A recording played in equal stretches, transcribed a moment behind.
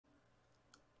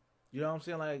You know what I'm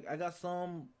saying? Like I got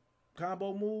some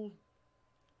combo moves,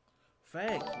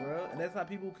 facts, bro, and that's how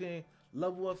people can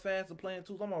level up fast and playing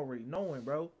tools. I'm already knowing,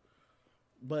 bro.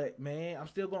 But man,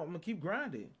 I'm gonna keep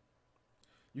grinding.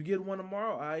 You get one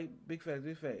tomorrow, all right? Big facts,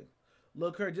 big facts.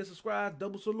 Look, Kurt, just subscribe,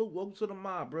 double salute, welcome to the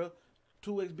mob, bro.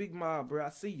 2x big mob, bro. I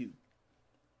see you.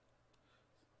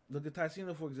 Look at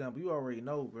Ticino, for example. You already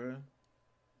know, bro.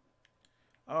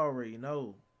 I already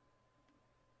know.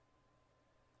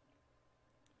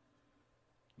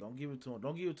 Don't give it to him.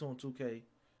 Don't give it to him, 2K.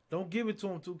 Don't give it to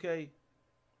him, 2K.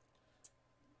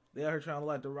 They out here trying to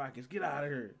like the Rockets. Get out of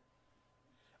here.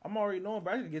 I'm already knowing,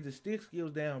 bro. I should get the stick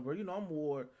skills down, bro. You know, I'm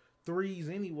more threes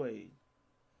anyway.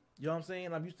 You know what I'm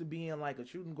saying? I'm used to being like a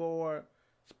shooting guard,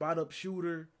 spot up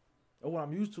shooter, or what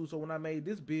I'm used to. So when I made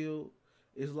this build,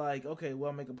 it's like, okay,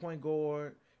 well, I make a point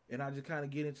guard, and I just kind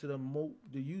of get into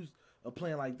the use of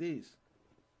playing like this.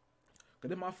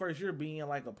 Because in my first year being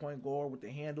like a point guard with the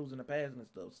handles and the passing and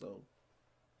stuff, so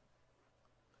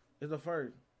it's the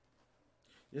first.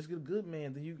 Just get a good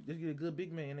man, then you just get a good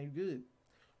big man, and you good.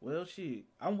 Well, shit,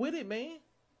 I'm with it, man.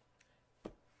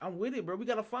 I'm with it, bro. We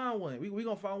gotta find one. We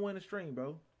gonna find one in the stream,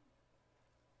 bro.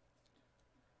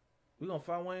 We gonna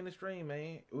find one in the stream,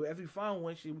 man. If we find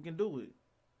one, shit, we can do it.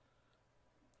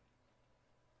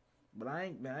 But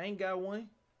I ain't got one.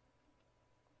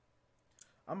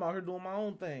 I'm out here doing my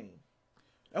own thing.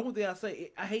 That's one thing I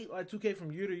say. I hate like 2K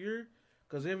from year to year,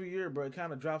 cause every year, bro, it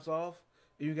kind of drops off.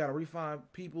 And you gotta refine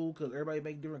people, cause everybody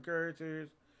make different characters,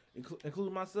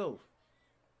 including myself.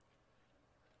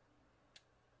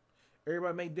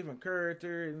 Everybody make different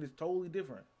characters, and it's totally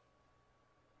different.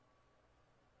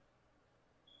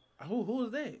 Who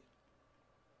is that?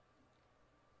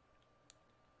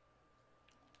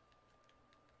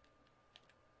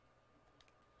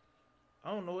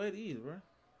 I don't know what it is, bro.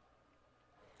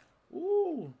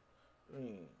 Ooh,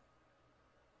 man,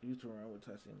 you turn around with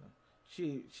Tassina.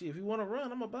 Shit. If you want to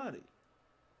run, I'm about it.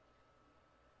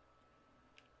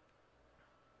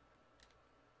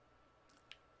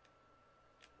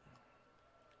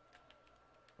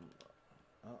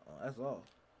 That's all.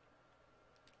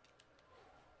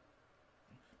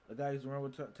 The guy used to run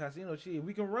with Tassino. Shit, if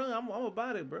we can run, I'm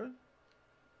about it, bro.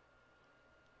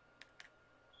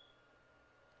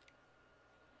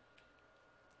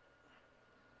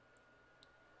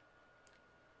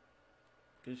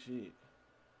 Good shit.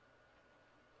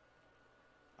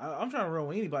 I'm trying to run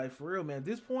with anybody for real, man. At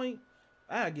this point,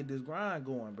 I gotta get this grind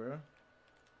going, bro.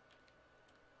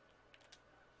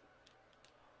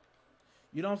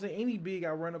 You know what I'm saying? Any big I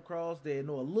run across that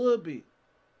know a little bit,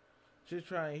 just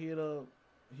try and hit up.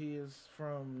 He is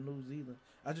from New Zealand.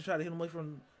 I just try to hit him away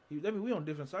from. I mean, we on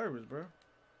different servers, bro.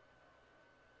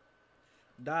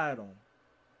 Died on.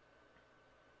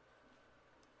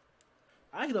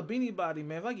 I hit up anybody,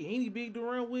 man. If I get any big to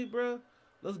run with, bro,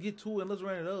 let's get to it and let's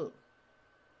run it up.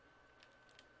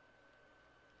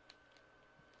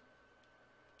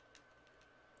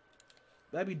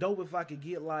 That'd be dope if I could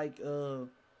get like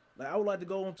I would like to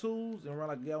go on twos and run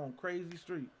like a guy on crazy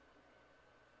street.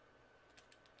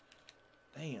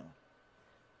 Damn.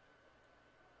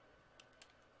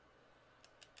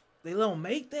 They don't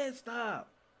make that stop.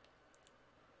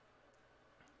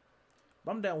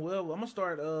 But I'm down well. I'm gonna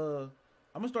start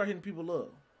hitting people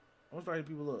up. I'm gonna start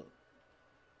hitting people up.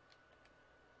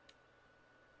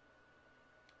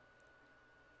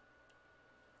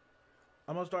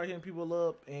 I'm gonna start hitting people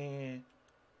up and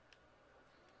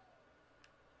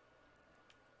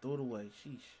throw it away.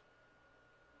 Sheesh.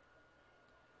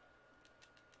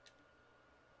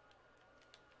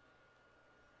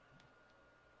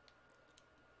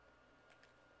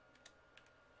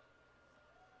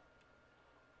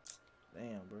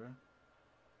 Damn, bro.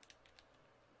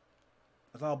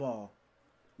 That's all ball.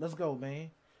 Let's go,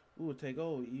 man. We would take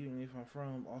over even if I'm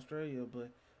from Australia, but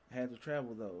I had to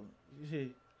travel though.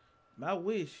 My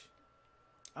wish.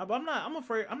 I'm not. I'm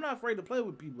afraid. I'm not afraid to play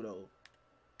with people though.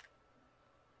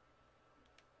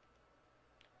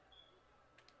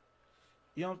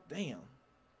 You know. Damn.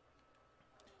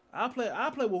 I play.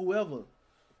 I play with whoever.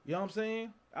 You know what I'm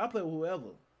saying? I play with whoever.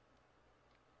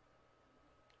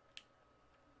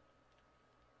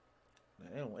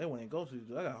 That one ain't go to.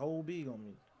 I got a whole big on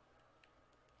me.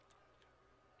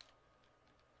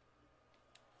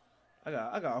 I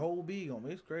got a whole big on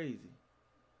me. It's crazy.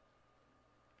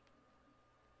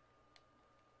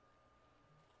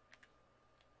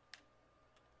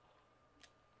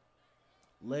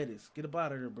 Lettuce, get up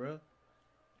out of here, bro.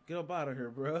 Get up out of here,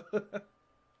 bro.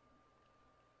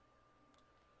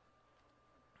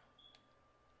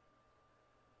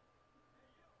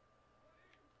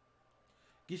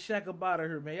 Get Shaq up out of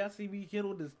here, man. Y'all see me hit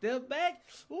with the step back?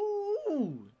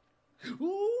 Ooh.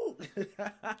 Ooh.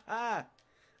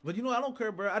 But you know, I don't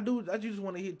care, bro. I just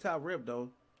want to hit top rep though.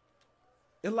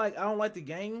 It's like I don't like the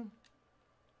game.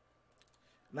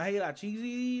 And I hate how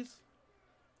cheesy it is.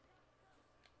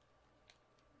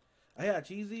 I hate how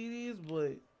cheesy it is,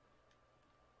 but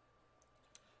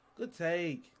good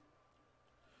take.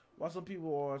 Why some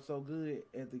people are so good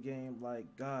at the game, like,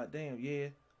 god damn, yeah.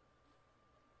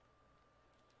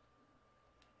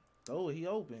 Oh, he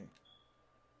open.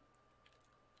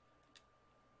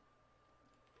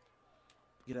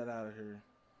 Get that out of here.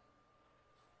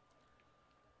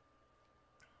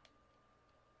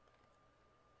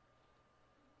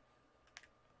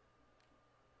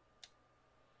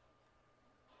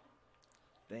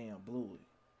 Damn, blew it.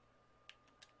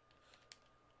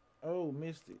 Oh,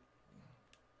 missed it.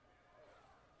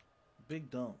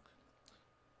 Big dunk.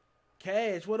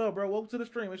 Cash, what up, bro? Welcome to the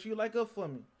stream. Make sure you like up for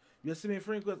me. You send me a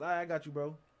friend request. All right, I got you,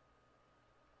 bro.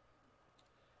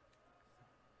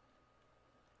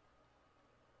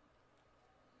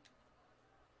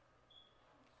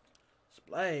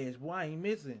 Splash, boy, I ain't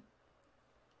missing.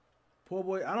 Poor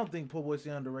boy, I don't think Poor Boy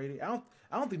scene underrated. I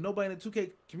don't think nobody in the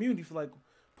 2K community feel like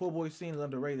Poor Boy scene is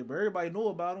underrated, but everybody know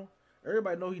about him.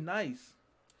 Everybody know he nice.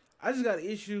 I just got an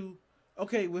issue,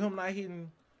 okay, with him not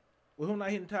hitting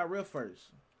top ref first.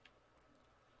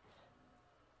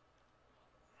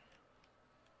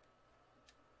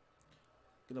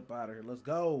 Get up out of here. Let's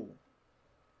go.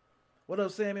 What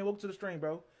up, Sam? Man, welcome to the stream,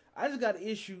 bro. I just got an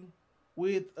issue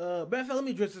with matter of fact, let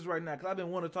me address this right now, because I've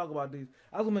been wanting to talk about this.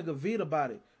 I was gonna make a vid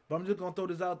about it, but I'm just gonna throw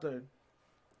this out there.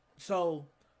 So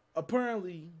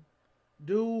apparently,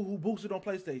 dude who boosted on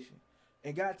PlayStation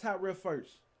and got top ref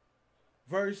first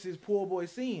versus Poor Boy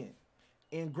Sin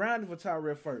and grinding for top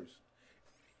ref first.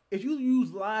 If you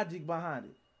use logic behind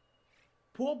it,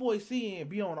 Poor Boy Sin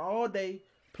be on all day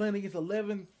playing against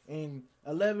 11 and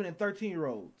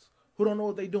 13-year-olds who don't know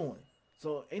what they doing.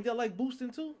 So ain't that like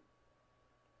boosting too?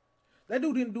 That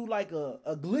dude didn't do like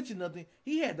a glitch or nothing.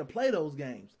 He had to play those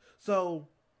games. So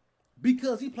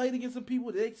because he played against some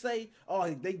people, they say, oh,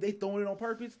 they throwing it on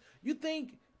purpose. You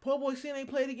think Poor Boy Sin ain't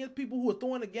played against people who are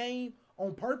throwing the game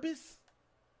on purpose?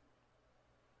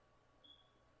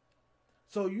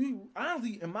 So you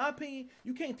honestly, in my opinion,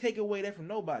 you can't take away that from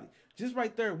nobody. Just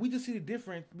right there, we just see the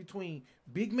difference between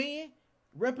big men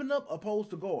repping up opposed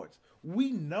to guards.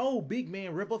 We know big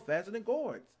men rep up faster than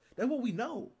guards. That's what we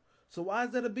know. So why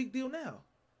is that a big deal now?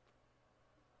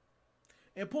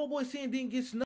 And Poor Boy Sin didn't get snubbed.